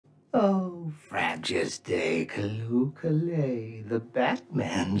Oh, Francis Day Kalukale, the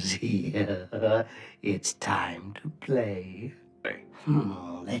Batman's here. It's time to play.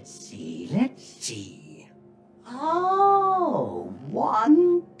 Let's see. Oh,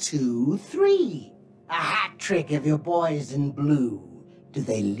 1, 2, 3. A hat trick of your boys in blue. Do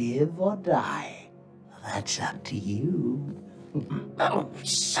they live or die? That's up to you. Oh,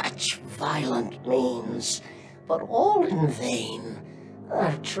 such violent means, but all in vain.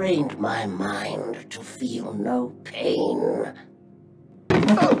 I've trained my mind to feel no pain.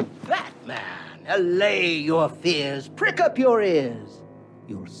 Oh, Batman, allay your fears, prick up your ears.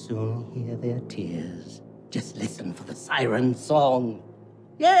 You'll soon hear their tears. Just listen for the siren song.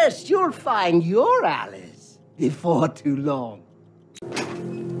 Yes, you'll find your Alice before too long.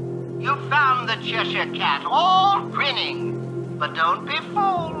 You found the Cheshire Cat all grinning, but don't be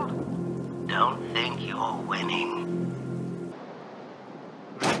fooled. Don't think you're winning.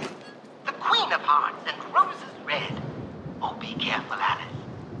 The Queen of Hearts and Roses Red. Oh, be careful, Alice,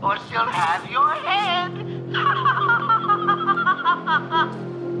 or she'll have your head.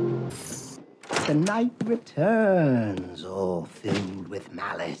 The night returns, all filled with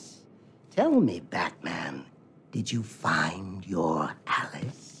malice. Tell me, Batman, did you find your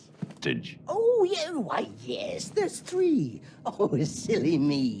Alice? Did you? Oh, yeah, why, yes, there's 3. Oh, silly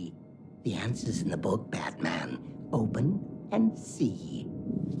me. The answer's in the book, Batman. Open and see.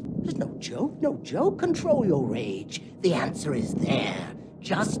 There's no joke. Control your rage. The answer is there.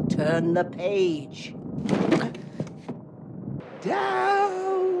 Just turn the page.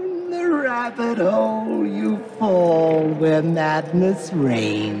 Down the rabbit hole you fall, where madness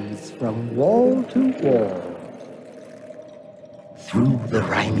reigns from wall to wall. Through the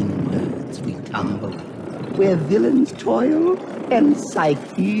rhyming words we tumble, where villains toil and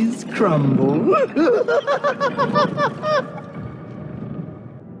psyches crumble.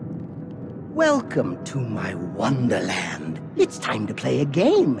 Welcome to my wonderland. It's time to play a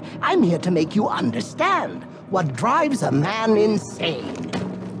game. I'm here to make you understand what drives a man insane.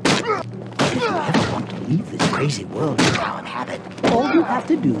 If you ever want to leave this crazy world you now inhabit, all you have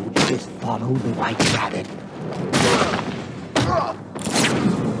to do is follow the white rabbit.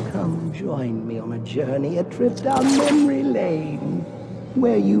 Come join me on a journey, a trip down memory lane,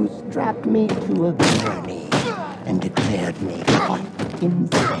 where you strapped me to a gurney and declared me quite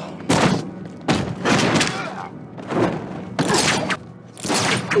insane.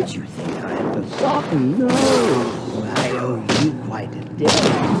 Did you think I'd forgotten? No, I owe you quite a debt,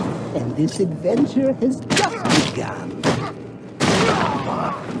 and this adventure has just begun.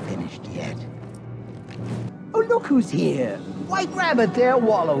 Far from finished yet. Oh, look who's here! White rabbit there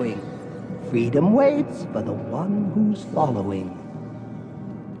wallowing. Freedom waits for the one who's following.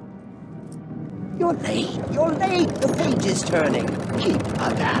 You're late, the page is turning. Keep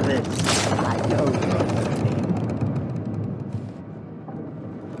up, Alice. I know you're learning.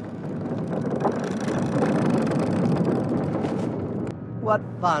 What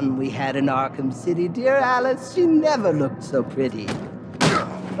fun we had in Arkham City, dear Alice. She never looked so pretty.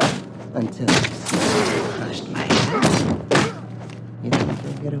 Until you crushed my head. You think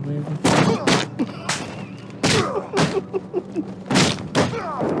you'll get away with it?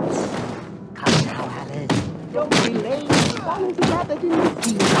 Come now, Alice. Don't be late. Follow the rabbit in the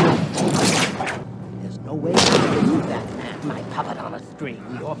field. There's no way to do that, man. My puppet on a string.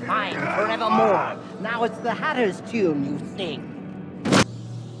 You're mine forevermore. Now it's the Hatter's tune you sing.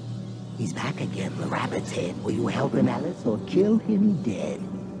 He's back again, the rabbit's head. Will you help him, Alice, or kill him dead?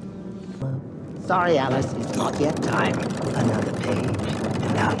 Sorry, Alice, it's not yet time. Another page,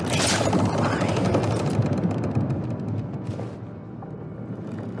 and I'll make you mine.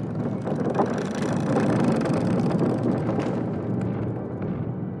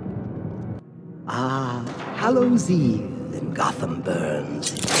 Ah, Hallows Eve, and Gotham burns.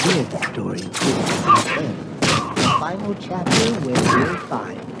 Here the story twists and turns. The final chapter where we'll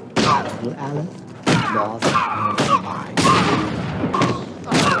find little Alice lost her mind.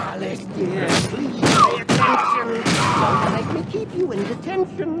 Oh, Alice, dear, please pay attention. Don't make me keep you in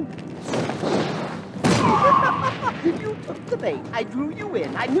detention. You took the bait. I drew you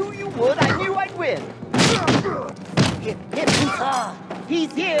in. I knew you would. I knew I'd win. Hit, Hussar.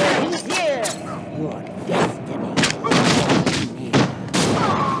 He's here. He's here. Your destiny is near.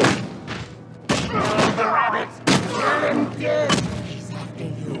 The rabbits. Kill him dead. He's after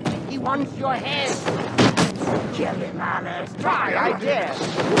you. He wants your head. Kill him, Alice. Try, I dare.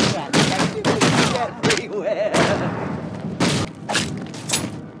 Everywhere.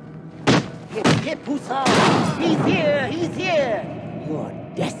 Hip, Hussar. He's here. He's here. Your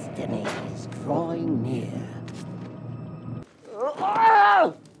destiny is drawing near.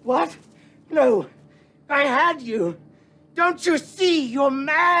 What? No, I had you. Don't you see? You're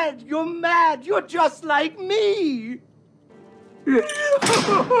mad. You're mad. You're just like me.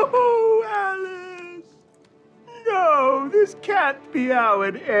 Oh, Alice. No, this can't be how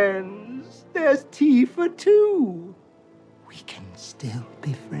it ends. There's tea for two. We can still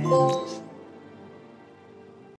be friends.